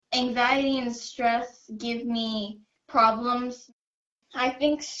Anxiety and stress give me problems. I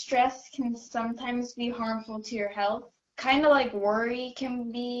think stress can sometimes be harmful to your health. Kind of like worry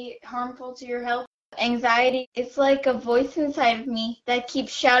can be harmful to your health. Anxiety, it's like a voice inside of me that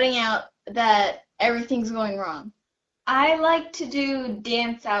keeps shouting out that everything's going wrong. I like to do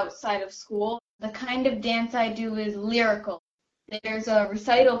dance outside of school. The kind of dance I do is lyrical. There's a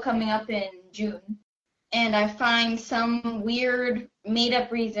recital coming up in June, and I find some weird,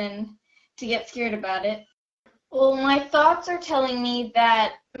 made-up reason to get scared about it. Well, my thoughts are telling me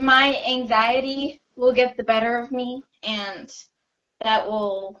that my anxiety will get the better of me, and that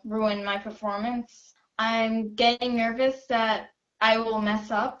will ruin my performance. I'm getting nervous that I will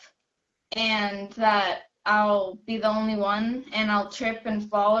mess up and that I'll be the only one and I'll trip and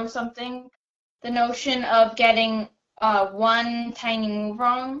fall or something. The notion of getting one tiny move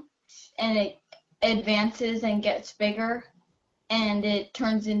wrong and it advances and gets bigger and it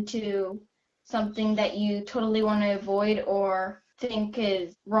turns into something that you totally want to avoid or think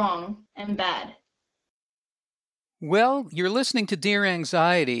is wrong and bad. Well, you're listening to Dear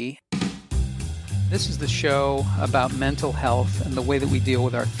Anxiety. This is the show about mental health and the way that we deal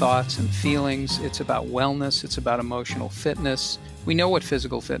with our thoughts and feelings. It's about wellness. It's about emotional fitness. We know what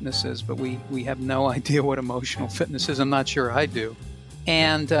physical fitness is, but we have no idea what emotional fitness is. I'm not sure I do.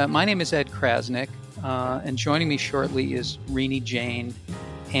 And my name is Ed Krasnick, and joining me shortly is Rini Jain.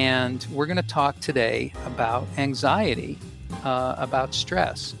 And we're going to talk today about anxiety, about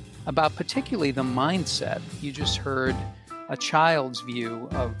stress, about particularly the mindset. You just heard a child's view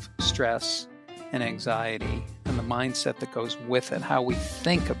of stress and anxiety and the mindset that goes with it, how we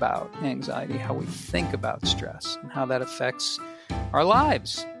think about anxiety, how we think about stress, and how that affects our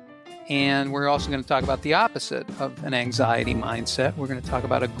lives. And we're also going to talk about the opposite of an anxiety mindset. We're going to talk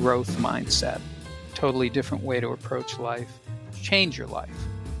about a growth mindset, totally different way to approach life, change your life.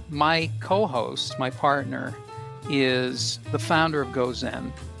 My co-host, my partner, is the founder of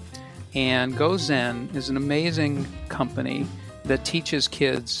GoZen. And GoZen is an amazing company that teaches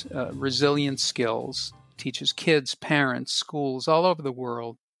kids resilient skills, teaches kids, parents, schools all over the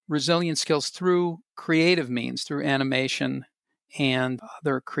world, resilient skills through creative means, through animation and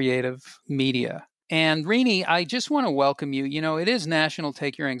other creative media. And Rini, I just want to welcome you. You know, it is National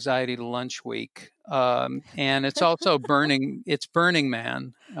Take Your Anxiety to Lunch Week. And it's also Burning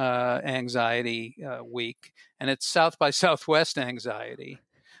Man Anxiety Week. And it's South by Southwest Anxiety.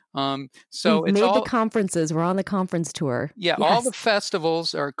 So We've it's made all the conferences. We're on the conference tour. Yeah, Yes. All the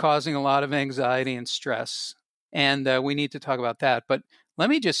festivals are causing a lot of anxiety and stress, and we need to talk about that. But let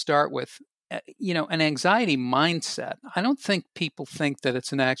me just start with, an anxiety mindset. I don't think people think that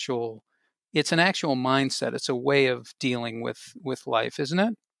it's an actual mindset. It's a way of dealing with life, isn't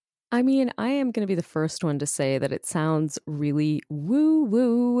it? I mean, I am going to be the first one to say that it sounds really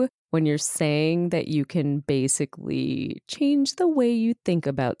woo-woo when you're saying that you can basically change the way you think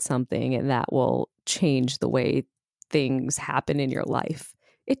about something and that will change the way things happen in your life.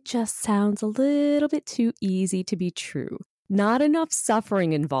 It just sounds a little bit too easy to be true. Not enough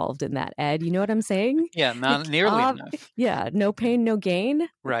suffering involved in that, Ed. You know what I'm saying? Yeah, not nearly enough. Yeah, no pain, no gain.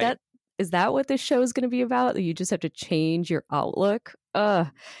 Right. Is that what this show is going to be about? You just have to change your outlook?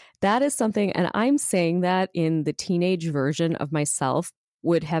 That is something, and I'm saying that in the teenage version of myself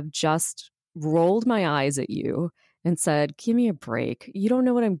would have just rolled my eyes at you and said, give me a break. You don't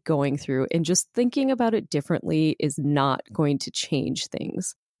know what I'm going through. And just thinking about it differently is not going to change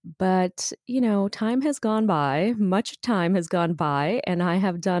things. But, time has gone by, much time has gone by, and I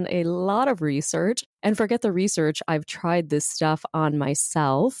have done a lot of research. And forget the research, I've tried this stuff on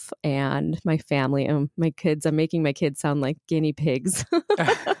myself and my family and my kids. I'm making my kids sound like guinea pigs,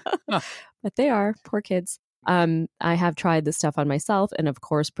 but they are, poor kids. I have tried this stuff on myself and, of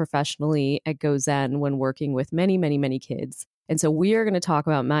course, professionally at GoZen when working with many, many, many kids. And so we are going to talk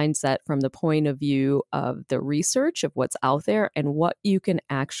about mindset from the point of view of the research of what's out there and what you can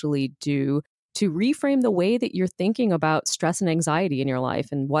actually do to reframe the way that you're thinking about stress and anxiety in your life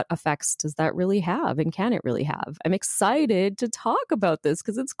and what effects does that really have and can it really have. I'm excited to talk about this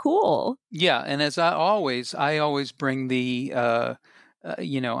because it's cool. Yeah. And as I always bring the,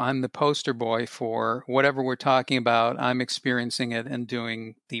 I'm the poster boy for whatever we're talking about. I'm experiencing it and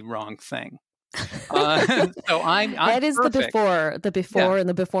doing the wrong thing. So I'm that is perfect. the before and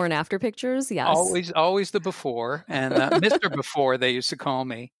the before and after pictures. Yes. Always the before and Mr. Before they used to call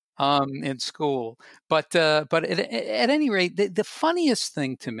me in school. But at any rate, the funniest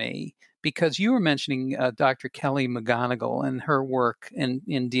thing to me, because you were mentioning Dr. Kelly McGonigal and her work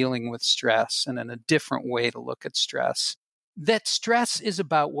in dealing with stress and in a different way to look at stress, that stress is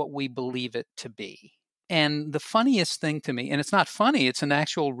about what we believe it to be. And the funniest thing to me, and it's not funny, it's an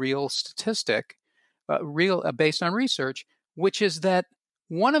actual real statistic, based on research, which is that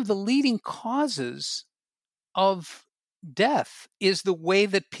one of the leading causes of death is the way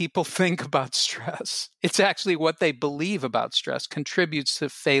that people think about stress. It's actually what they believe about stress contributes to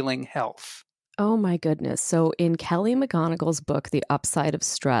failing health. Oh my goodness. So in Kelly McGonigal's book, The Upside of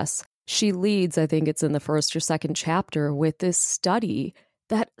Stress, she leads, I think it's in the first or second chapter, with this study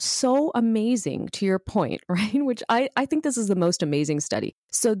that's so amazing, to your point, right? Which I think this is the most amazing study.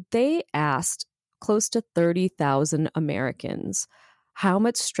 So they asked close to 30,000 Americans, how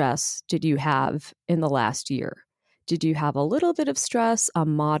much stress did you have in the last year? Did you have a little bit of stress, a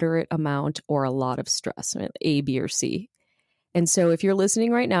moderate amount, or a lot of stress? A, B, or C? And so if you're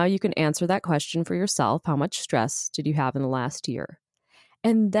listening right now, you can answer that question for yourself. How much stress did you have in the last year?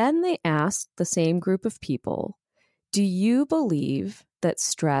 And then they asked the same group of people, do you believe that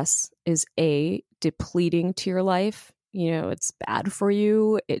stress is A, depleting to your life? It's bad for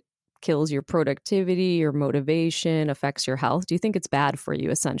you. It kills your productivity, your motivation, affects your health. Do you think it's bad for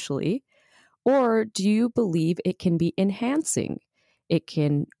you, essentially? Or do you believe it can be enhancing? It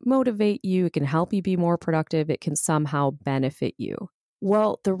can motivate you. It can help you be more productive. It can somehow benefit you.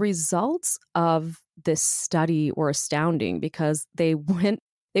 Well, the results of this study were astounding because they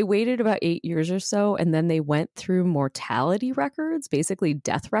waited about 8 years or so, and then they went through mortality records, basically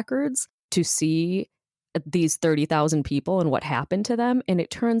death records, to see these 30,000 people and what happened to them. And it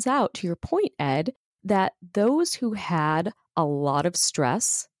turns out, to your point, Ed, that those who had a lot of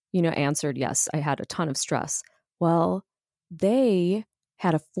stress, answered, yes, I had a ton of stress. Well, they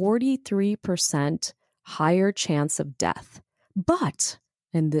had a 43% higher chance of death. But,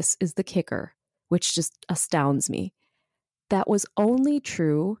 and this is the kicker, which just astounds me, that was only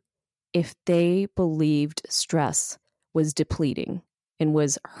true if they believed stress was depleting and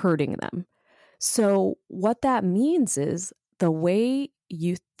was hurting them. So what that means is the way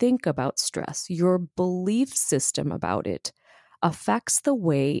you think about stress, your belief system about it, affects the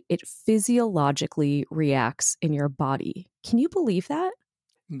way it physiologically reacts in your body. Can you believe that?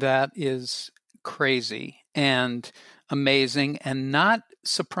 That is crazy and amazing and not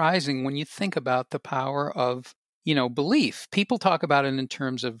surprising when you think about the power of, belief. People talk about it in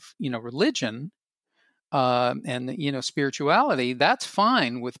terms of, religion and, spirituality. That's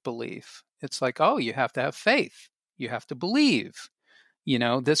fine with belief. It's like, oh, you have to have faith. You have to believe.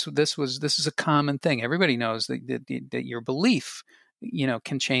 This is a common thing. Everybody knows that your belief,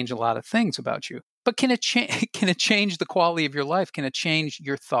 can change a lot of things about you. But can it change the quality of your life? Can it change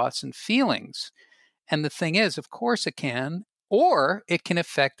your thoughts and feelings? And the thing is, of course it can, or it can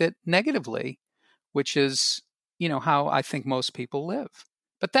affect it negatively, which is, how I think most people live.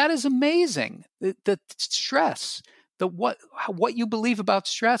 But that is amazing. The stress, what you believe about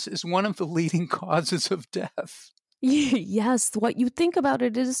stress is one of the leading causes of death. Yes, what you think about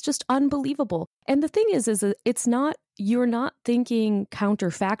it is just unbelievable. And the thing is it's not, you're not thinking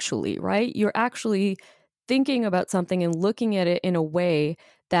counterfactually, right? You're actually thinking about something and looking at it in a way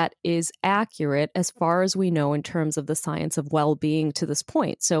that is accurate as far as we know in terms of the science of well-being to this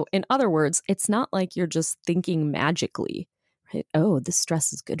point. So in other words, it's not like you're just thinking magically, right? Oh, this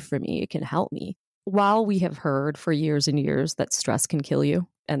stress is good for me. It can help me. While we have heard for years and years that stress can kill you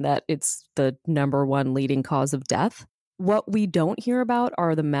and that it's the number one leading cause of death, what we don't hear about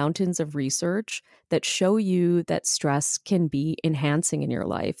are the mountains of research that show you that stress can be enhancing in your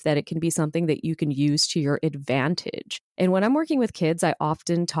life, that it can be something that you can use to your advantage. And when I'm working with kids, I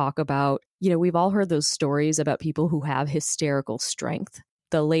often talk about, we've all heard those stories about people who have hysterical strength.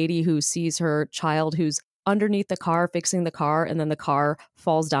 The lady who sees her child who's underneath the car, fixing the car, and then the car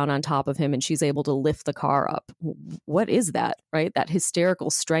falls down on top of him and she's able to lift the car up. What is that, right? That hysterical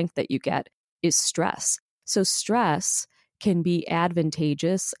strength that you get is stress. So stress can be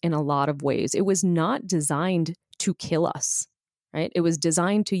advantageous in a lot of ways. It was not designed to kill us, right? It was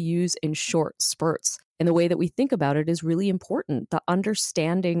designed to use in short spurts. And the way that we think about it is really important. The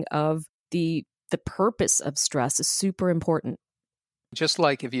understanding of the purpose of stress is super important. Just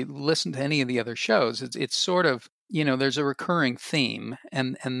like if you listen to any of the other shows, it's sort of, there's a recurring theme,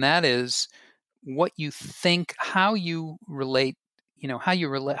 and that is what you think, how you relate,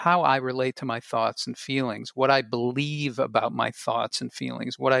 how I relate to my thoughts and feelings, what I believe about my thoughts and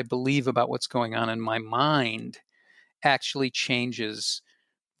feelings, what I believe about what's going on in my mind actually changes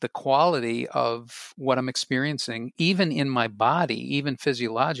the quality of what I'm experiencing, even in my body, even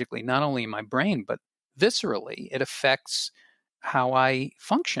physiologically, not only in my brain, but viscerally. It affects how I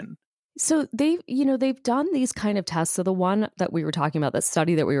function. So they've done these kind of tests. So the one that we were talking about, that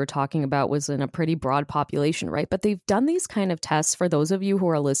study that we were talking about, was in a pretty broad population, right? But they've done these kind of tests for those of you who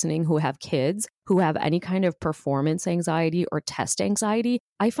are listening who have kids who have any kind of performance anxiety or test anxiety.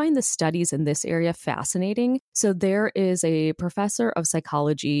 I find the studies in this area fascinating. So there is a professor of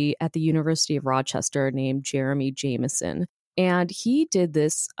psychology at the University of Rochester named Jeremy Jameson, and he did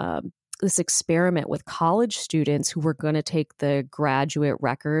this experiment with college students who were going to take the graduate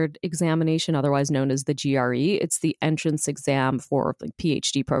record examination, otherwise known as the GRE. It's the entrance exam for like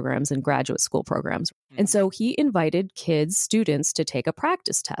PhD programs and graduate school programs. Mm-hmm. And so he invited students to take a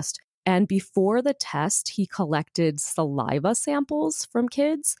practice test. And before the test, he collected saliva samples from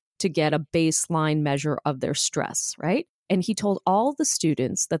kids to get a baseline measure of their stress, right? And he told all the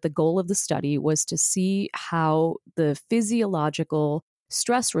students that the goal of the study was to see how the physiological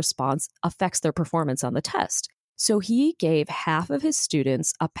stress response affects their performance on the test. So he gave half of his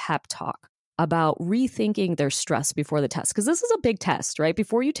students a pep talk about rethinking their stress before the test. Because this is a big test, right?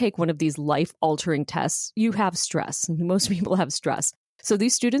 Before you take one of these life-altering tests, you have stress. Most people have stress. So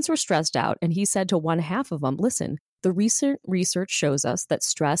these students were stressed out, and he said to one half of them, listen, the recent research shows us that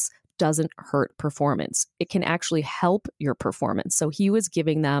stress doesn't hurt performance. It can actually help your performance. So he was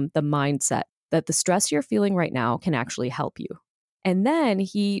giving them the mindset that the stress you're feeling right now can actually help you. And then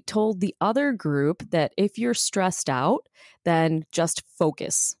he told the other group that if you're stressed out, then just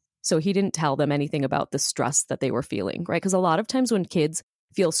focus. So he didn't tell them anything about the stress that they were feeling, right? Because a lot of times when kids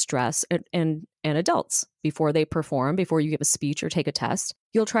feel stress, and adults, before they perform, before you give a speech or take a test,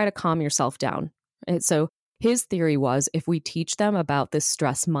 you'll try to calm yourself down. And so his theory was if we teach them about this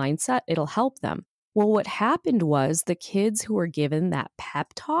stress mindset, it'll help them. Well, what happened was the kids who were given that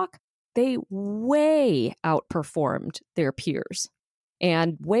pep talk, they way outperformed their peers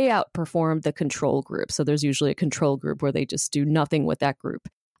and way outperformed the control group. So there's usually a control group where they just do nothing with that group.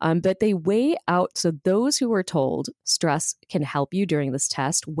 But they way out. So those who were told stress can help you during this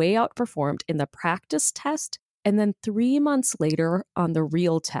test way outperformed in the practice test. And then 3 months later on the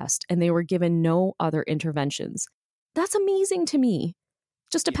real test, and they were given no other interventions. That's amazing to me.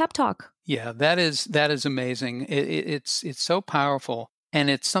 Just a pep talk. Yeah, that is amazing. It's so powerful. And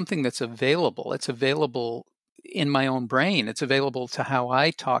it's something that's available. It's available in my own brain. It's available to how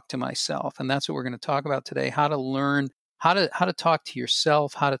I talk to myself. And that's what we're going to talk about today, how to learn how to talk to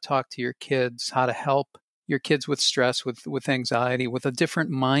yourself, how to talk to your kids, how to help your kids with stress, with anxiety, with a different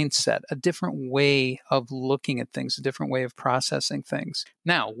mindset, a different way of looking at things, a different way of processing things.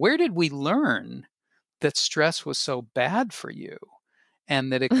 Now, where did we learn that stress was so bad for you?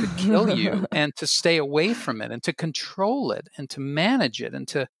 And that it could kill you, and to stay away from it, and to control it, and to manage it,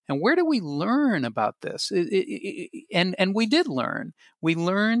 and where do we learn about this? And we did learn. We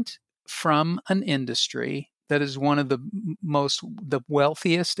learned from an industry that is one of the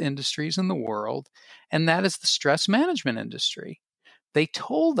wealthiest industries in the world, and that is the stress management industry. They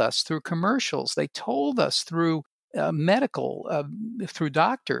told us through commercials. They told us through medical, through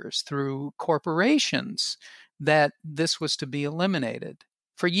doctors, through corporations, that this was to be eliminated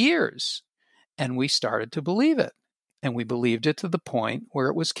for years. And we started to believe it. And we believed it to the point where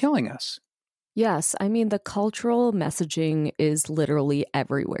it was killing us. Yes. I mean, the cultural messaging is literally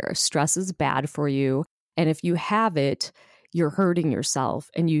everywhere. Stress is bad for you. And if you have it, you're hurting yourself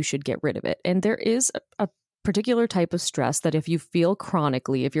and you should get rid of it. And there is a particular type of stress that if you feel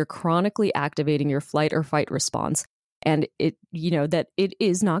chronically, if you're chronically activating your flight or fight response, and that it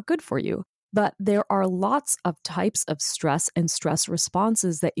is not good for you. But there are lots of types of stress and stress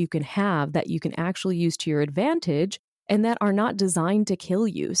responses that you can have that you can actually use to your advantage and that are not designed to kill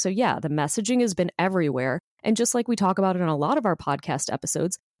you. So yeah, the messaging has been everywhere. And just like we talk about it in a lot of our podcast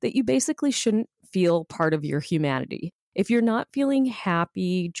episodes, that you basically shouldn't feel part of your humanity. If you're not feeling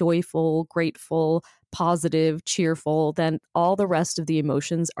happy, joyful, grateful, positive, cheerful, then all the rest of the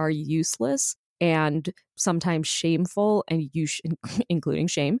emotions are useless and sometimes shameful, and including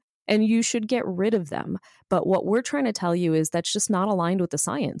shame. And you should get rid of them. But what we're trying to tell you is that's just not aligned with the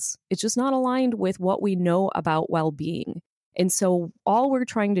science. It's just not aligned with what we know about well-being. And so all we're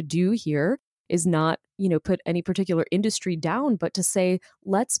trying to do here is not, put any particular industry down, but to say,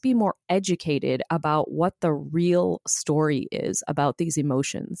 let's be more educated about what the real story is about these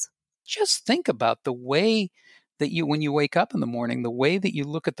emotions. Just think about the way that when you wake up in the morning, the way that you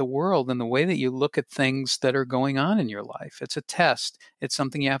look at the world and the way that you look at things that are going on in your life. It's a test. It's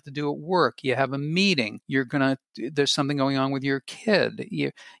something you have to do at work. You have a meeting. There's something going on with your kid.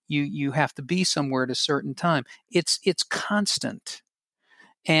 You have to be somewhere at a certain time. It's constant.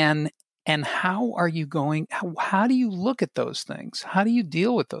 And how are you going? How do you look at those things? How do you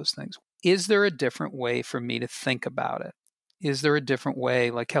deal with those things? Is there a different way for me to think about it? Is there a different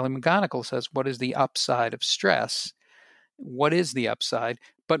way? Like Kelly McGonigal says, what is the upside of stress? What is the upside?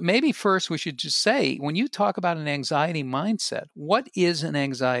 But maybe first we should just say, when you talk about an anxiety mindset, what is an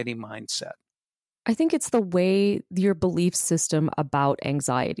anxiety mindset? I think it's the way your belief system about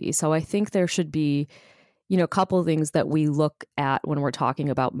anxiety. So I think there should be, a couple of things that we look at when we're talking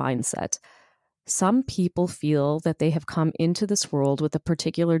about mindset. Some people feel that they have come into this world with a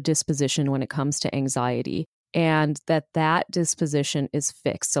particular disposition when it comes to anxiety, and that disposition is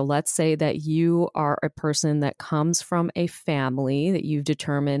fixed. So let's say that you are a person that comes from a family that you've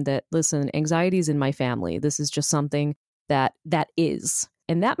determined that, listen, anxiety is in my family. This is just something that is.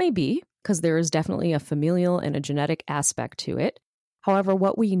 And that may be because there is definitely a familial and a genetic aspect to it. However,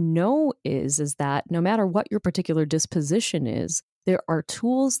 what we know is that no matter what your particular disposition is, there are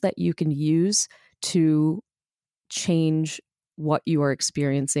tools that you can use to change what you are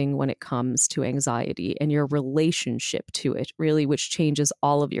experiencing when it comes to anxiety and your relationship to it, really, which changes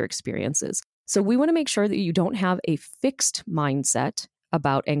all of your experiences. So we want to make sure that you don't have a fixed mindset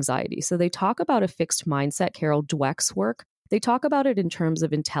about anxiety. So they talk about a fixed mindset, Carol Dweck's work. They talk about it in terms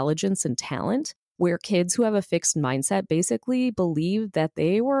of intelligence and talent, where kids who have a fixed mindset basically believe that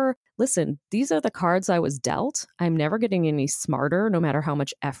listen, these are the cards I was dealt. I'm never getting any smarter, no matter how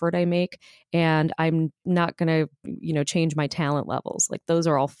much effort I make. And I'm not going to, change my talent levels. Like those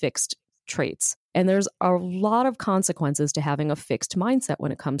are all fixed traits. And there's a lot of consequences to having a fixed mindset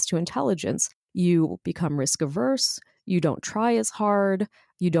when it comes to intelligence. You become risk averse. You don't try as hard.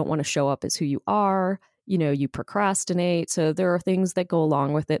 You don't want to show up as who you are. You procrastinate. So there are things that go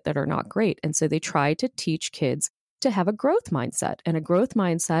along with it that are not great. And so they try to teach kids to have a growth mindset. And a growth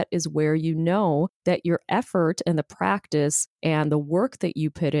mindset is where you know that your effort and the practice and the work that you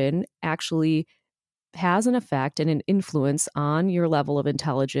put in actually has an effect and an influence on your level of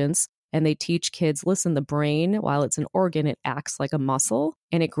intelligence. And they teach kids, listen, the brain, while it's an organ, it acts like a muscle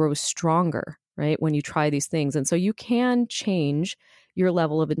and it grows stronger, right? When you try these things. And so you can change your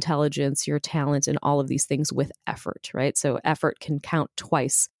level of intelligence, your talent, and all of these things with effort, right? So effort can count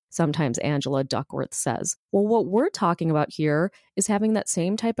twice. Sometimes Angela Duckworth says. Well, what we're talking about here is having that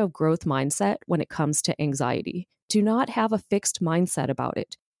same type of growth mindset when it comes to anxiety. Do not have a fixed mindset about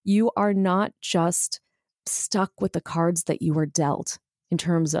it. You are not just stuck with the cards that you were dealt in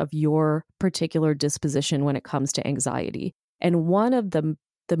terms of your particular disposition when it comes to anxiety. And one of the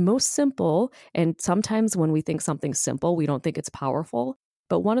most simple, and sometimes when we think something's simple, we don't think it's powerful,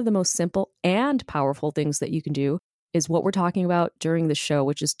 but one of the most simple and powerful things that you can do is what we're talking about during the show,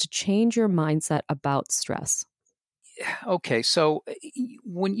 which is to change your mindset about stress. Okay, so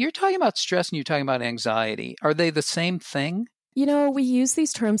when you're talking about stress and you're talking about anxiety, are they the same thing? We use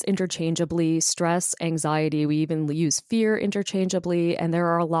these terms interchangeably, stress, anxiety. We even use fear interchangeably. And there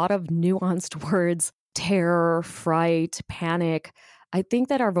are a lot of nuanced words, terror, fright, panic. I think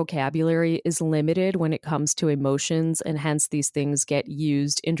that our vocabulary is limited when it comes to emotions, and hence these things get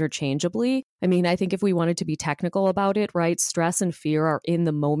used interchangeably. I mean, I think if we wanted to be technical about it, right, stress and fear are in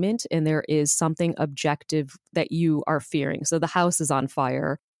the moment, and there is something objective that you are fearing. So the house is on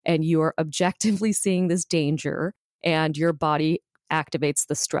fire, and you are objectively seeing this danger, and your body activates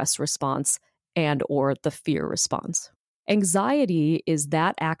the stress response and or the fear response. Anxiety is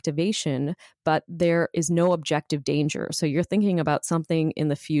that activation, but there is no objective danger. So you're thinking about something in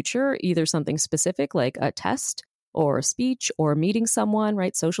the future, either something specific like a test or a speech or meeting someone,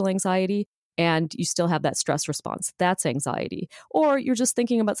 right? Social anxiety, and you still have that stress response. That's anxiety. Or you're just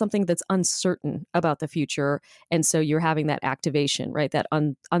thinking about something that's uncertain about the future. And so you're having that activation, right? That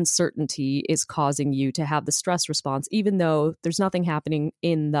uncertainty is causing you to have the stress response, even though there's nothing happening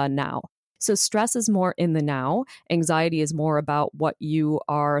in the now. So stress is more in the now. Anxiety is more about what you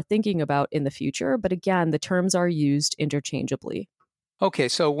are thinking about in the future. But again, the terms are used interchangeably. Okay,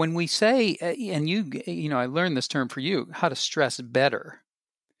 so when we say, and I learned this term for you, how to stress better,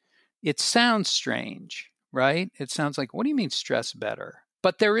 it sounds strange, right? It sounds like, what do you mean stress better?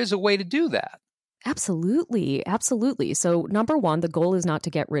 But there is a way to do that. Absolutely. Absolutely. So number one, the goal is not to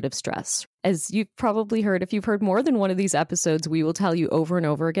get rid of stress. As you've probably heard, if you've heard more than one of these episodes, we will tell you over and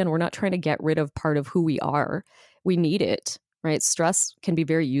over again, we're not trying to get rid of part of who we are. We need it, right? Stress can be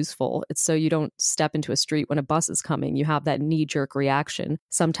very useful. It's so you don't step into a street when a bus is coming. You have that knee-jerk reaction.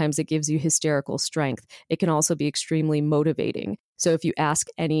 Sometimes it gives you hysterical strength. It can also be extremely motivating. So if you ask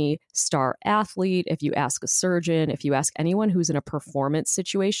any star athlete, if you ask a surgeon, if you ask anyone who's in a performance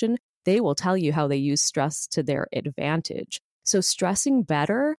situation, they will tell you how they use stress to their advantage. So stressing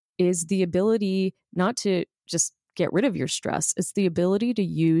better is the ability not to just get rid of your stress. It's the ability to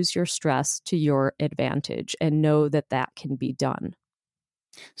use your stress to your advantage and know that that can be done.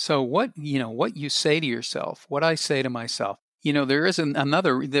 So what you say to yourself, what I say to myself, there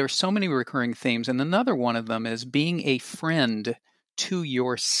are so many recurring themes, and another one of them is being a friend to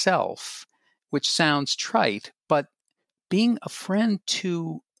yourself, which sounds trite, but being a friend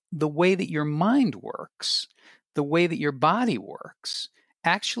to the way that your mind works, the way that your body works,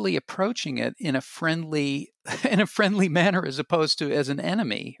 actually approaching it in a friendly manner as opposed to as an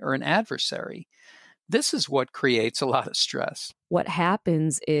enemy or an adversary. This is what creates a lot of stress. What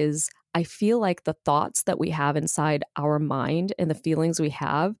happens is I feel like the thoughts that we have inside our mind and the feelings we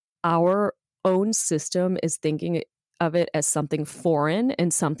have, our own system is thinking of it as something foreign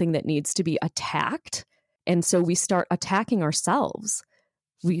and something that needs to be attacked. And so we start attacking ourselves.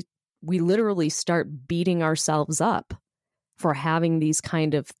 We literally start beating ourselves up for having these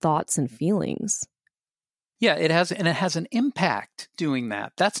kind of thoughts and feelings. Yeah, it has an impact doing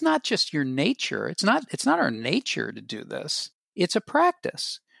that. That's not just your nature. It's not our nature to do this. It's a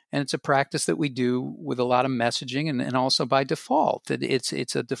practice. And it's a practice that we do with a lot of messaging and also by default.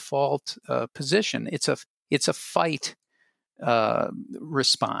 It's a default position. It's a fight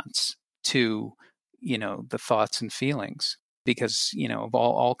response to, the thoughts and feelings because, of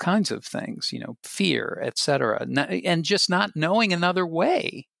all kinds of things, fear, et cetera, and just not knowing another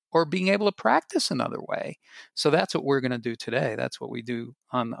way or being able to practice another way. So that's what we're going to do today. That's what we do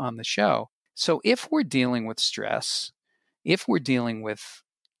on the show. So if we're dealing with stress, if we're dealing with,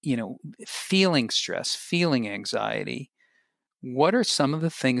 feeling stress, feeling anxiety, what are some of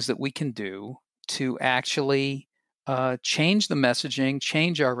the things that we can do to actually change the messaging,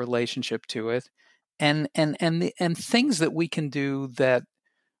 change our relationship to it, and things that we can do that,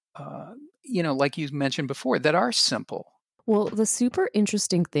 like you mentioned before, that are simple. Well, the super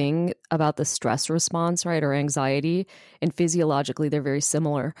interesting thing about the stress response, right, or anxiety, and physiologically they're very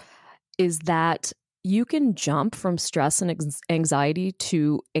similar, is that you can jump from stress and anxiety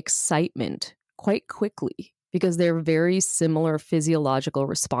to excitement quite quickly because they're very similar physiological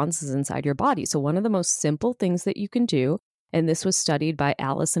responses inside your body. So one of the most simple things that you can do, and this was studied by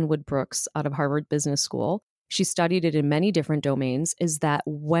Alison Wood-Brooks out of Harvard Business School, she studied it in many different domains, is that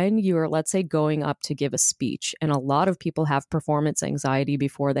when you're, let's say, going up to give a speech, and a lot of people have performance anxiety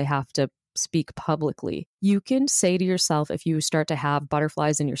before they have to speak publicly, you can say to yourself, if you start to have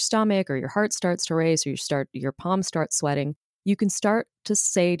butterflies in your stomach or your heart starts to race or your palms start sweating, you can start to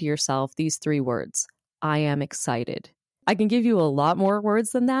say to yourself these 3 words: I am excited. I can give you a lot more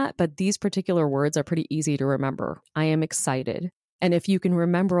words than that, but these particular words are pretty easy to remember. I am excited. And if you can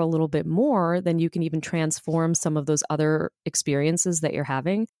remember a little bit more, then you can even transform some of those other experiences that you're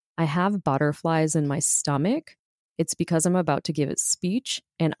having. I have butterflies in my stomach. It's because I'm about to give a speech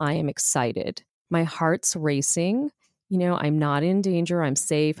and I am excited. My heart's racing. I'm not in danger. I'm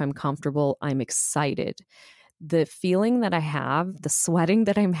safe. I'm comfortable. I'm excited. The feeling that I have, the sweating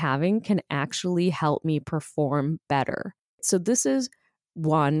that I'm having can actually help me perform better. So this is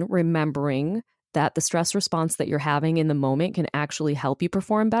one, remembering that the stress response that you're having in the moment can actually help you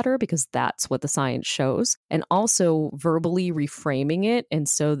perform better because that's what the science shows. And also verbally reframing it, and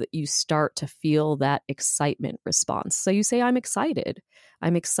so that you start to feel that excitement response. So you say, I'm excited,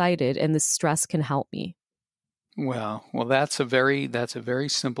 and this stress can help me. Well, that's a very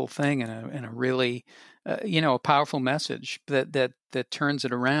simple thing and a really, a powerful message that turns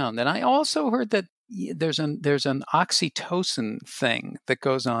it around. And I also heard that there's an oxytocin thing that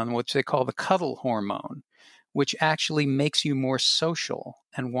goes on, which they call the cuddle hormone, which actually makes you more social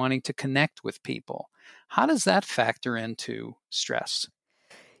and wanting to connect with people. How does that factor into stress?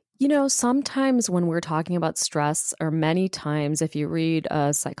 Sometimes when we're talking about stress, or many times if you read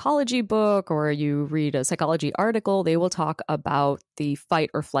a psychology book or you read a psychology article, they will talk about the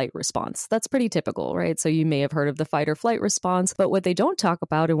fight or flight response. That's pretty typical, right? So you may have heard of the fight or flight response, but what they don't talk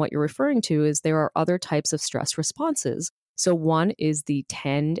about and what you're referring to is there are other types of stress responses. So one is the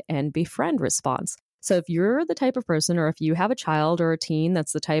tend and befriend response. So if you're the type of person, or if you have a child or a teen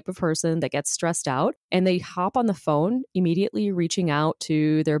that's the type of person that gets stressed out and they hop on the phone, immediately reaching out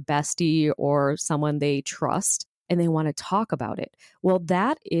to their bestie or someone they trust, and they want to talk about it. Well,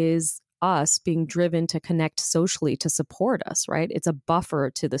 that is us being driven to connect socially to support us, right? It's a buffer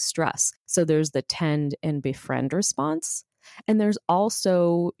to the stress. So there's the tend and befriend response. And there's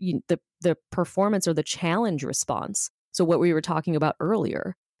also the performance or the challenge response. So what we were talking about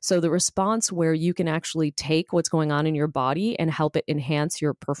earlier. So the response where you can actually take what's going on in your body and help it enhance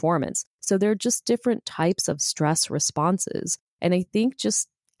your performance. So they're just different types of stress responses. And I think just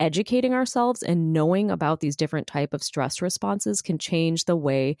educating ourselves and knowing about these different type of stress responses can change the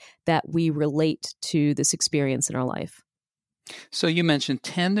way that we relate to this experience in our life. So you mentioned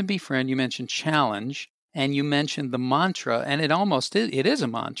tend and befriend, you mentioned challenge. And you mentioned the mantra, and it is a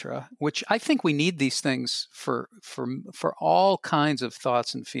mantra, which I think we need these things for all kinds of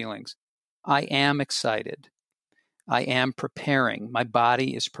thoughts and feelings. I am excited. I am preparing. My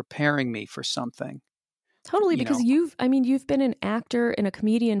body is preparing me for something. Totally, because you've been an actor and a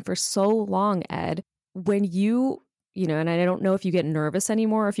comedian for so long, Ed. When and I don't know if you get nervous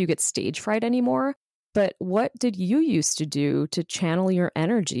anymore, or if you get stage fright anymore, but what did you used to do to channel your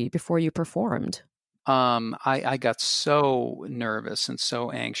energy before you performed? I got so nervous and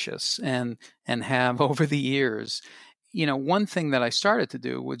so anxious, and have over the years, one thing that I started to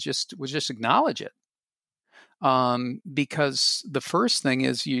do was just acknowledge it. Because the first thing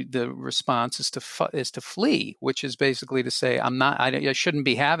is the response is to flee, which is basically to say, I shouldn't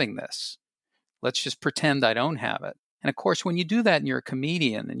be having this. Let's just pretend I don't have it. And of course, when you do that and you're a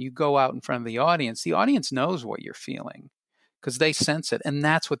comedian and you go out in front of the audience knows what you're feeling, because they sense it, and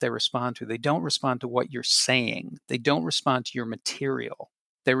that's what they respond to. They don't respond to what you're saying. They don't respond to your material.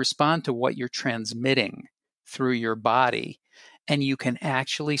 They respond to what you're transmitting through your body. And you can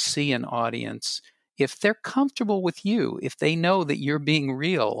actually see an audience, if they're comfortable with you, if they know that you're being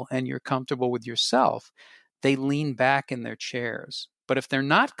real and you're comfortable with yourself, they lean back in their chairs. But if they're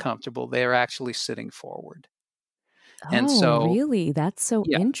not comfortable, they're actually sitting forward. And so, really? That's so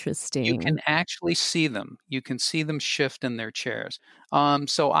interesting. You can actually see them. You can see them shift in their chairs.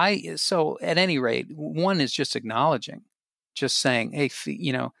 So at any rate, one is just acknowledging, just saying, hey,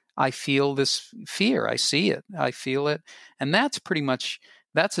 I feel this fear. I see it. I feel it. And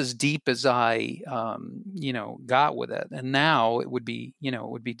that's as deep as I, got with it. And now it would be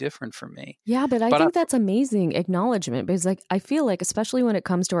different for me. Yeah, but I think that's amazing acknowledgement, because I feel like, especially when it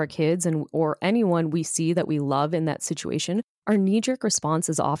comes to our kids or anyone we see that we love in that situation, our knee-jerk response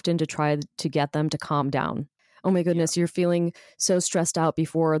is often to try to get them to calm down. Oh my goodness, You're feeling so stressed out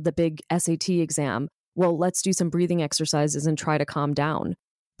before the big SAT exam. Well, let's do some breathing exercises and try to calm down.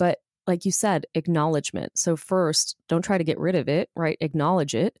 But like you said, acknowledgement. So first, don't try to get rid of it, right?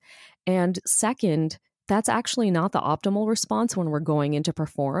 Acknowledge it. And second, that's actually not the optimal response when we're going in to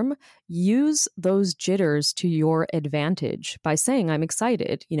perform. Use those jitters to your advantage by saying, I'm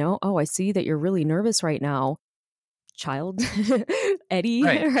excited. Oh, I see that you're really nervous right now, child. Eddie,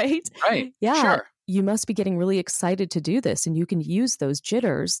 right? Right. Yeah. Sure. You must be getting really excited to do this, and you can use those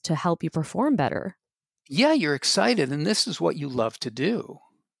jitters to help you perform better. Yeah, you're excited, and this is what you love to do.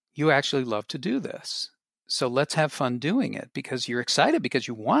 You actually love to do this. So let's have fun doing it, because you're excited, because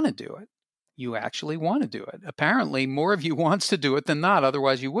you want to do it. You actually want to do it. Apparently, more of you wants to do it than not.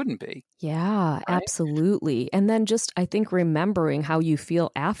 Otherwise, you wouldn't be. Yeah, right? Absolutely. And then just, I think, remembering how you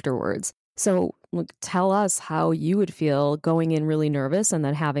feel afterwards. So tell us how you would feel going in really nervous and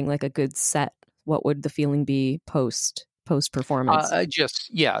then having like a good set. What would the feeling be post performance?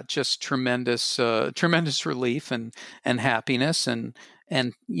 Just tremendous relief and happiness and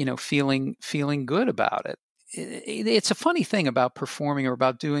feeling good about it. It's a funny thing about performing or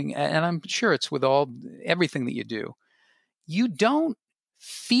about doing, and I'm sure it's with everything that you do. It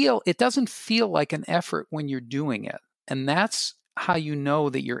doesn't feel like an effort when you're doing it, and that's how you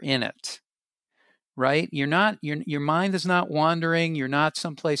know that you're in it. Right? Your mind is not wandering. You're not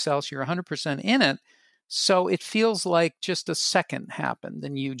someplace else. You're 100% in it. So it feels like just a second happened,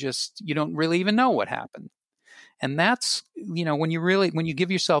 and you don't really even know what happened. And that's, when you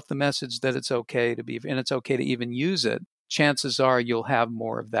give yourself the message that it's okay to be, and it's okay to even use it, chances are you'll have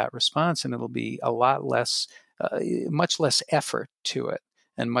more of that response, and it'll be a lot less, much less effort to it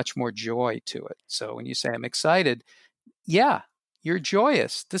and much more joy to it. So when you say, I'm excited, yeah, you're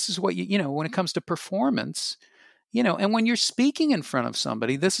joyous. This is what when it comes to performance, and when you're speaking in front of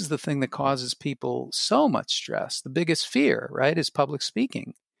somebody, this is the thing that causes people so much stress. The biggest fear, right, is public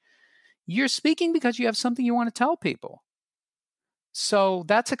speaking. You're speaking because you have something you want to tell people. So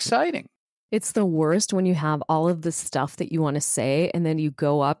that's exciting. It's the worst when you have all of the stuff that you want to say, and then you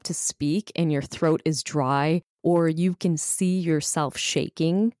go up to speak and your throat is dry, or you can see yourself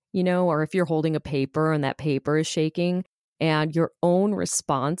shaking, or if you're holding a paper and that paper is shaking. And your own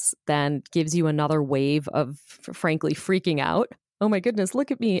response then gives you another wave of, frankly, freaking out. Oh my goodness,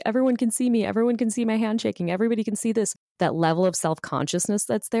 look at me. Everyone can see me. Everyone can see my hand shaking. Everybody can see this. That level of self-consciousness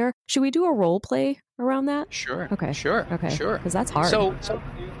that's there. Should we do a role play around that? Sure. Okay. Sure. Okay. Sure. Because that's hard. So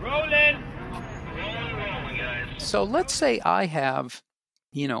rolling. So let's say I have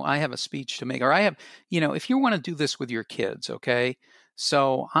a speech to make, or I have, if you want to do this with your kids, okay?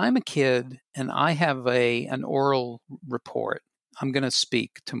 So I'm a kid and I have an oral report. I'm going to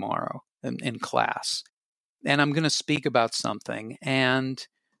speak tomorrow in class, and I'm going to speak about something. And,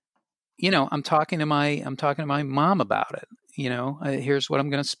 I'm talking to my mom about it. Here's what I'm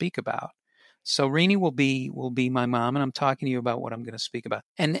going to speak about. So Rini will be my mom, and I'm talking to you about what I'm going to speak about.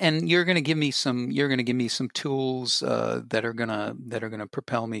 And you're going to give me some tools that are gonna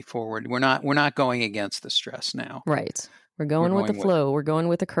propel me forward. We're not going against the stress now. Right. We're going with the flow. We're going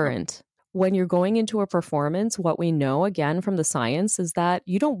with the current. When you're going into a performance, what we know, again, from the science is that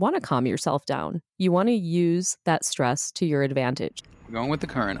you don't want to calm yourself down. You want to use that stress to your advantage. We're going with the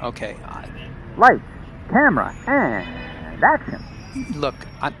current. Okay. Lights, camera, and action. Look,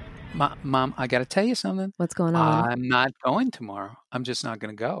 Mom, I got to tell you something. What's going on? I'm not going tomorrow. I'm just not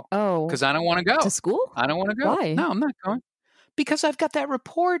going to go. Oh. Because I don't want to go. To school? I don't want to go. Why? No, I'm not going. Because I've got that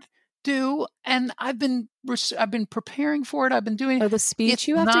report due, and I've been preparing for it. I've been doing it. Oh, the speech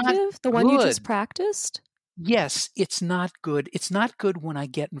you have to give? The one you just practiced? Yes, it's not good. It's not good when I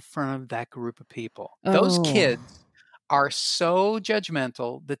get in front of that group of people. Those kids are so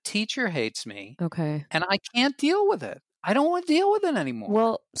judgmental. The teacher hates me. Okay. And I can't deal with it. I don't want to deal with it anymore.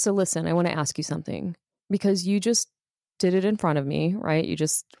 Well, so listen, I want to ask you something, because you just did it in front of me, right? You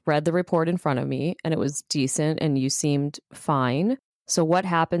just read the report in front of me, and it was decent, and you seemed fine. So what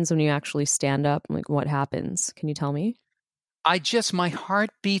happens when you actually stand up? Like, what happens? Can you tell me? My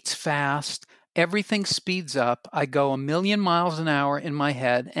heart beats fast. Everything speeds up. I go 1,000,000 miles an hour in my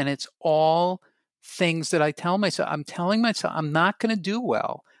head, and it's all things that I tell myself. I'm telling myself I'm not going to do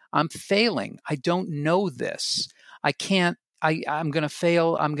well. I'm failing. I don't know this. I can't. I'm going to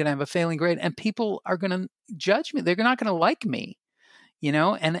fail. I'm going to have a failing grade, and people are going to judge me. They're not going to like me,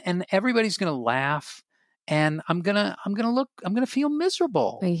 and everybody's going to laugh. And I'm gonna feel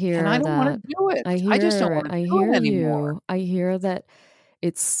miserable. I hear and I don't want to do it. I just don't want to do it anymore. I hear that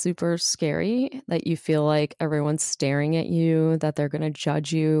it's super scary, that you feel like everyone's staring at you, that they're going to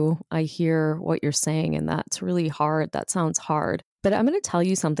judge you. I hear what you're saying, and that's really hard. That sounds hard. But I'm going to tell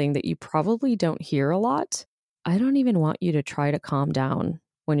you something that you probably don't hear a lot. I don't even want you to try to calm down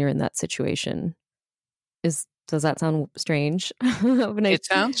when you're in that situation. Does that sound strange? It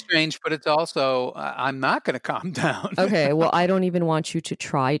sounds strange, but it's also, I'm not going to calm down. Okay, well, I don't even want you to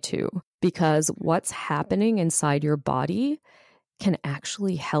try to, because what's happening inside your body can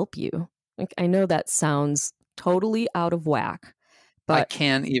actually help you. Like, I know that sounds totally out of whack, but I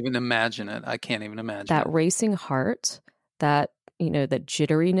can't even imagine it. That racing heart, that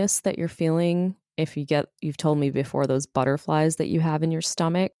jitteriness that you're feeling, you've told me before, those butterflies that you have in your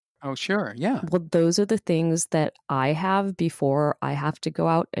stomach. Oh, sure. Yeah. Well, those are the things that I have before I have to go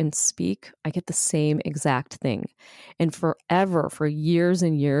out and speak. I get the same exact thing. And for years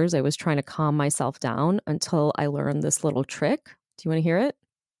and years, I was trying to calm myself down until I learned this little trick. Do you want to hear it?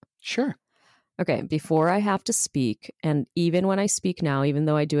 Sure. Okay. Before I have to speak, and even when I speak now, even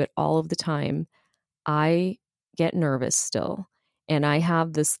though I do it all of the time, I get nervous still. And I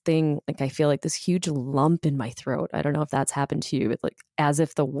have this thing, like I feel like this huge lump in my throat. I don't know if that's happened to you. It's like as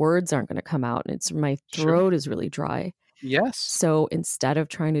if the words aren't going to come out, and my throat is really dry. Yes. So instead of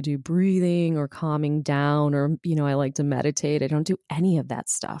trying to do breathing or calming down, or, I like to meditate, I don't do any of that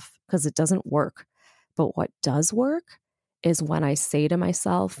stuff because it doesn't work. But what does work is when I say to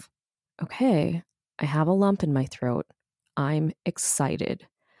myself, okay, I have a lump in my throat. I'm excited.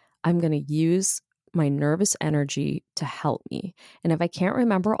 I'm going to use my nervous energy to help me. And if I can't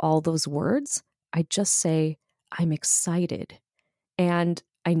remember all those words, I just say, I'm excited. And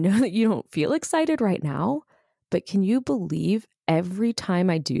I know that you don't feel excited right now, but can you believe every time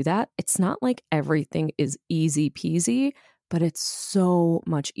I do that, it's not like everything is easy peasy, but it's so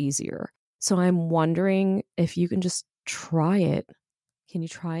much easier. So I'm wondering if you can just try it. Can you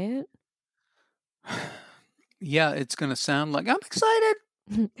try it? Yeah, it's going to sound like I'm excited.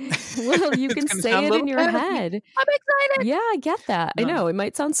 Well, you can say it in your head. I'm excited. Yeah, I get that. No. I know it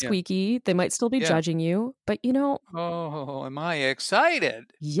might sound squeaky. Yeah. They might still be judging you, but Oh, am I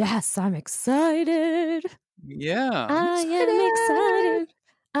excited? Yes, I'm excited. Yeah. I am excited.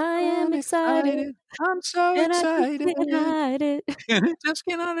 I am excited. I'm so excited. Just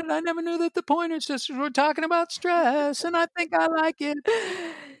get on it. I never knew that the Pointer Sisters were talking about stress, and I think I like it.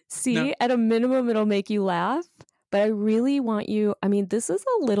 See, at a minimum, it'll make you laugh. But I really want you, this is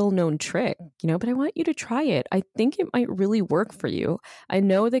a little known trick, but I want you to try it. I think it might really work for you. I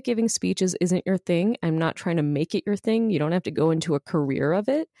know that giving speeches isn't your thing. I'm not trying to make it your thing. You don't have to go into a career of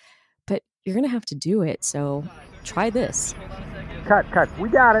it, but you're going to have to do it. So try this. Cut. We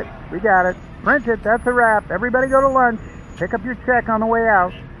got it. Print it. That's a wrap. Everybody go to lunch. Pick up your check on the way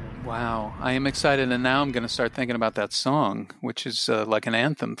out. Wow, I am excited, and now I'm going to start thinking about that song, which is like an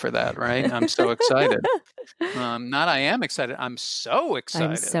anthem for that, right? I'm so excited. Not I am excited. I'm so excited.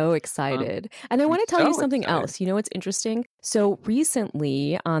 I'm so excited. And I want to tell you something else. You know what's interesting? So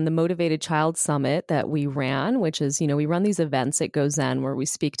recently on the Motivated Child Summit that we ran, which is, we run these events at GoZen where we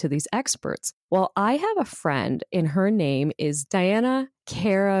speak to these experts. Well, I have a friend, and her name is Diana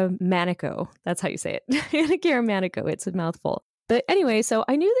Caramanico. That's how you say it. Diana Caramanico. It's a mouthful. But anyway, so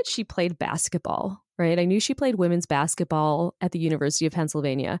I knew that she played basketball, right? I knew she played women's basketball at the University of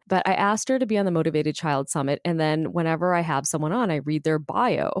Pennsylvania, but I asked her to be on the Motivated Child Summit. And then whenever I have someone on, I read their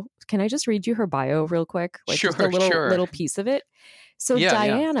bio. Can I just read you her bio real quick? Sure, just a little piece of it. So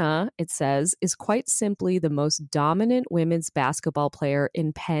Diana, it says, is quite simply the most dominant women's basketball player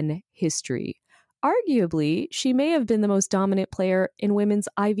in Penn history. Arguably, she may have been the most dominant player in women's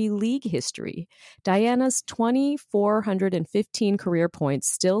Ivy League history. Diana's 2,415 career points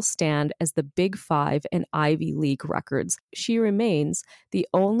still stand as the Big Five and Ivy League records. She remains the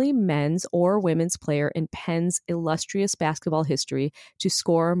only men's or women's player in Penn's illustrious basketball history to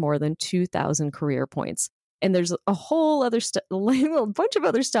score more than 2,000 career points. And there's a whole other a bunch of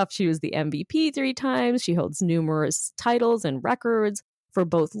other stuff. She was the MVP 3 times. She holds numerous titles and records for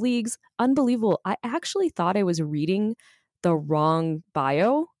both leagues. Unbelievable. I actually thought I was reading the wrong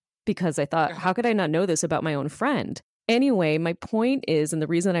bio because I thought, how could I not know this about my own friend? Anyway, my point is, and the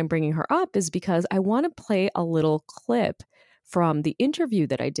reason I'm bringing her up is because I want to play a little clip from the interview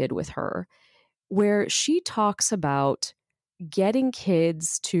that I did with her where she talks about getting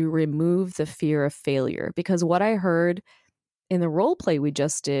kids to remove the fear of failure. Because what I heard in the role play we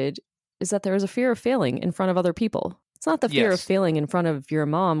just did is that there is a fear of failing in front of other people. It's not the fear of failing in front of your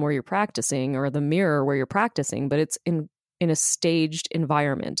mom where you're practicing or the mirror where you're practicing, but it's in a staged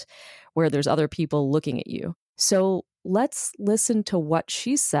environment where there's other people looking at you. So let's listen to what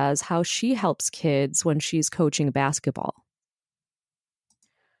she says, how she helps kids when she's coaching basketball.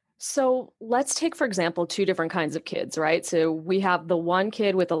 So let's take, for example, 2 different kinds of kids, right? So we have the one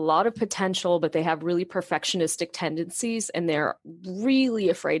kid with a lot of potential, but they have really perfectionistic tendencies and they're really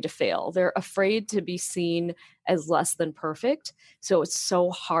afraid to fail. They're afraid to be seen as less than perfect. So it's so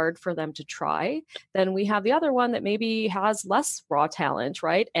hard for them to try. Then we have the other one that maybe has less raw talent,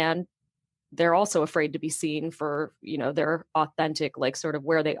 right? And they're also afraid to be seen for, their authentic, like sort of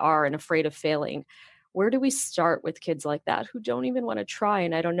where they are and afraid of failing. Where do we start with kids like that who don't even want to try?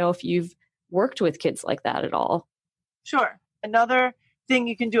 And I don't know if you've worked with kids like that at all. Sure. Another thing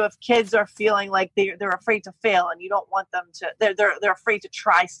you can do if kids are feeling like they're afraid to fail and you don't want them to, they're afraid to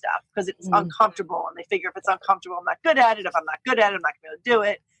try stuff because it's uncomfortable, and they figure if it's uncomfortable, I'm not good at it. If I'm not good at it, I'm not going to be able to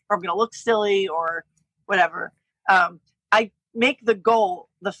do it, or I'm going to look silly or whatever. I make the goal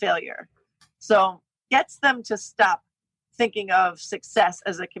the failure. So gets them to stop thinking of success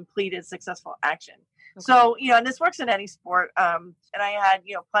as a completed successful action. Okay. So, and this works in any sport. And I had,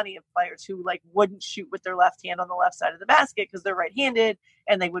 plenty of players who wouldn't shoot with their left hand on the left side of the basket because they're right-handed,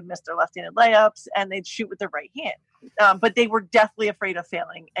 and they would miss their left-handed layups, and they'd shoot with their right hand. But they were deathly afraid of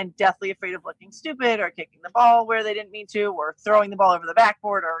failing and deathly afraid of looking stupid or kicking the ball where they didn't mean to, or throwing the ball over the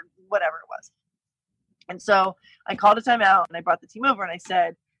backboard or whatever it was. And so I called a timeout and I brought the team over and I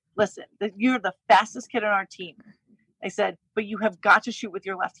said, listen, you're the fastest kid on our team. I said, but you have got to shoot with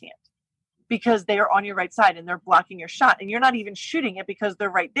your left hand because they are on your right side and they're blocking your shot, and you're not even shooting it because they're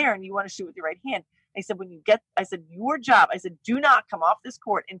right there and you want to shoot with your right hand. I said, your job, do not come off this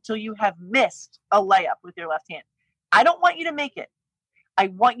court until you have missed a layup with your left hand. I don't want you to make it. I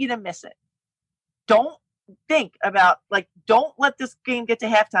want you to miss it. Don't think about, don't let this game get to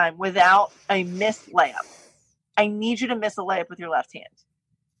halftime without a missed layup. I need you to miss a layup with your left hand.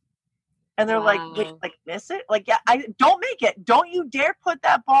 And they're like, wait, miss it? I don't make it. Don't you dare put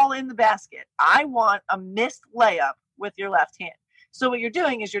that ball in the basket. I want a missed layup with your left hand. So what you're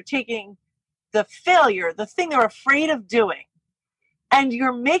doing is you're taking the failure, the thing they're afraid of doing, and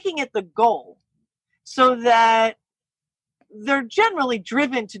you're making it the goal so that they're generally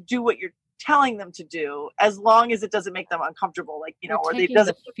driven to do what you're telling them to do, as long as it doesn't make them uncomfortable, or taking it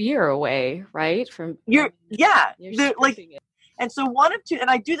doesn't the fear away, right? And so one of two, and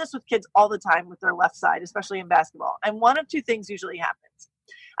I do this with kids all the time with their left side, especially in basketball. And one of 2 things usually happens.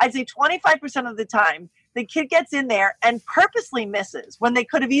 I'd say 25% of the time, the kid gets in there and purposely misses when they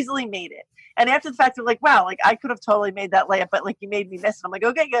could have easily made it. And after the fact, they're like, wow, I could have totally made that layup, but you made me miss it. I'm like,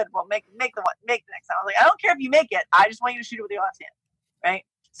 okay, good. Well, make the next time. I'm like, I don't care if you make it. I just want you to shoot it with your left hand. Right.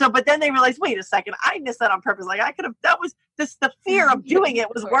 So, but then they realize, wait a second, I missed that on purpose. I could have, the fear of doing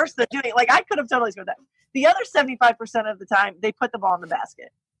it was worse than doing it. I could have totally scored that. The other 75% of the time, they put the ball in the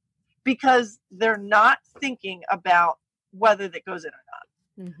basket because they're not thinking about whether that goes in or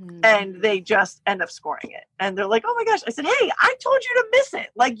not. and they just end up scoring it. And they're like, oh my gosh. I said, hey, I told you to miss it.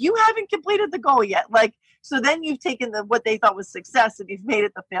 Like, you haven't completed the goal yet. Like, so then you've taken what they thought was success and you've made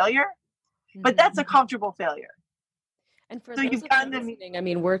it the failure. But that's a comfortable failure. And for so those you've of gotten you them. listening, I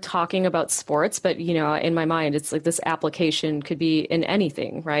mean, we're talking about sports, but in my mind, it's like this application could be in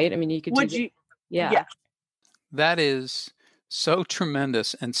anything, right? I mean, you could Yeah. That is so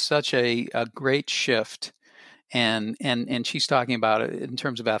tremendous and such a great shift. And she's talking about it in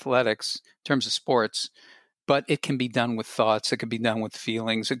terms of athletics, in terms of sports, but it can be done with thoughts. It could be done with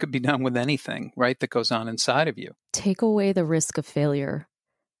feelings. It could be done with anything, right, that goes on inside of you. Take away the risk of failure,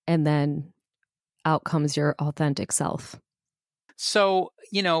 and then out comes your authentic self. So,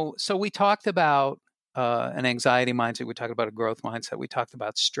 so we talked about an anxiety mindset. We talked about a growth mindset. We talked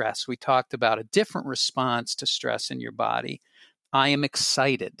about stress. We talked about a different response to stress in your body. I am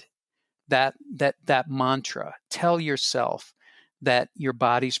excited. That mantra, tell yourself that your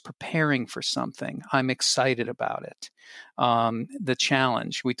body's preparing for something. I'm excited about it. The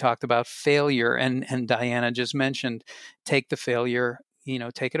challenge, we talked about failure, and Diana just mentioned, take the failure,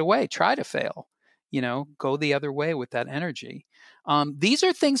 take it away, try to fail, go the other way with that energy. These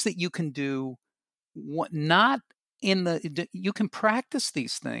are things that you can do, you can practice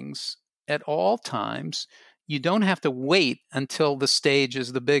these things at all times. You don't have to wait until the stage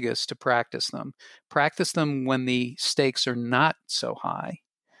is the biggest to practice them. Practice them when the stakes are not so high.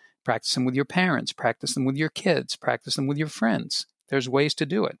 Practice them with your parents. Practice them with your kids. Practice them with your friends. There's ways to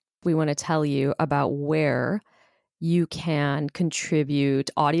do it. We want to tell you about where you can contribute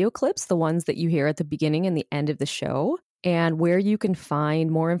audio clips, the ones that you hear at the beginning and the end of the show, and where you can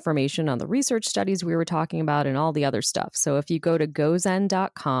find more information on the research studies we were talking about and all the other stuff. So if you go to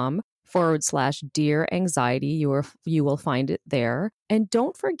gozen.com/Dear Anxiety, you will find it there. And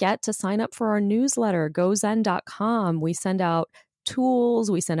don't forget to sign up for our newsletter, gozen.com. We send out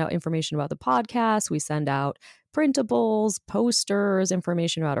tools, we send out information about the podcast, we send out printables, posters,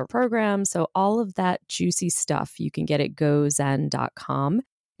 information about our program. So all of that juicy stuff you can get at gozen.com.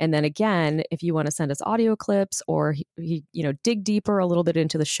 And then again, if you want to send us audio clips or dig deeper a little bit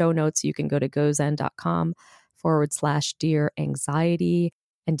into the show notes, you can go to gozen.com/Dear Anxiety.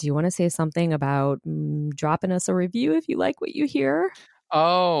 And do you want to say something about dropping us a review if you like what you hear?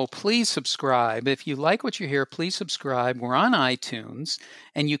 Oh, please subscribe. If you like what you hear, please subscribe. We're on iTunes,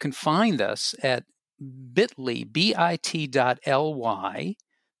 and you can find us at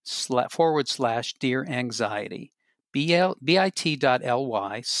bit.ly/Dear Anxiety.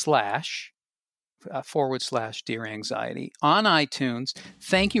 bit.ly//Dear Anxiety on iTunes.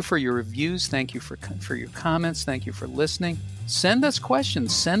 Thank you for your reviews. Thank you for your comments. Thank you for listening. Send us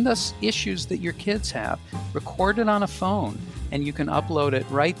questions. Send us issues that your kids have. Record it on a phone, and you can upload it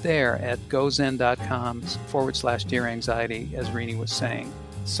right there at gozen.com/Dear Anxiety, as Rini was saying.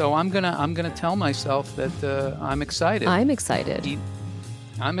 So I'm gonna tell myself that I'm excited. I'm excited.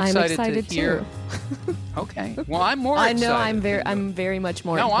 I'm excited to hear. Too. Okay. Well, I'm more excited. I know I'm very much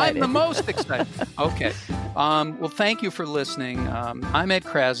more excited. No, I'm the most excited. Okay. Well, thank you for listening. I'm Ed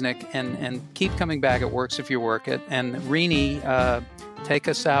Krasnick, and keep coming back. It works if you work it. And Rini, take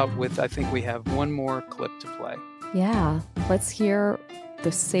us out with, I think we have one more clip to play. Yeah. Let's hear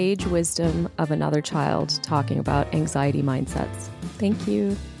the sage wisdom of another child talking about anxiety mindsets. Thank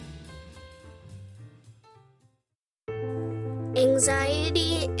you.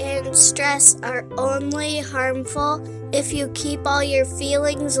 Anxiety and stress are only harmful if you keep all your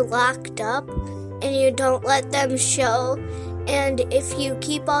feelings locked up and you don't let them show. And if you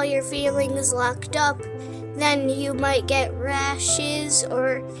keep all your feelings locked up, then you might get rashes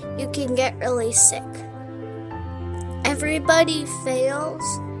or you can get really sick. Everybody fails,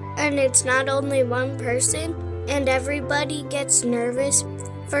 and it's not only one person, and everybody gets nervous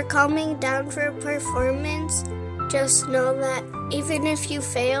for calming down for a performance. Just know that even if you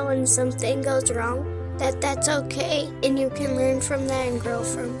fail and something goes wrong, that's okay, and you can learn from that and grow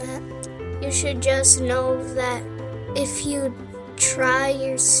from that. You should just know that if you try,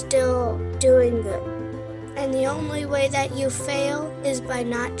 you're still doing good. And the only way that you fail is by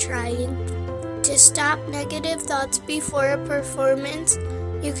not trying. To stop negative thoughts before a performance,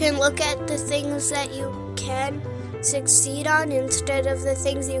 you can look at the things that you can succeed on instead of the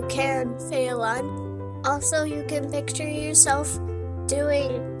things you can fail on. Also, you can picture yourself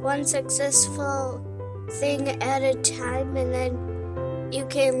doing one successful thing at a time, and then you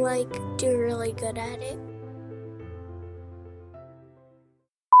can, do really good at it.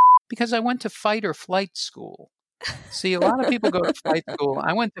 Because I went to fight or flight school. See, a lot of people go to flight school.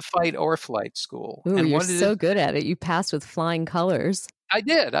 I went to fight or flight school. Ooh, and you're so good at it. You passed with flying colors. I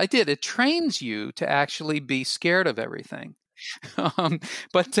did. It trains you to actually be scared of everything.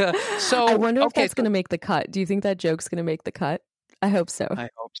 But so I wonder if okay, that's going to make the cut. Do you think that joke's going to make the cut? I hope so. I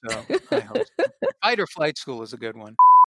hope so. I hope so. Fight or Flight School is a good one.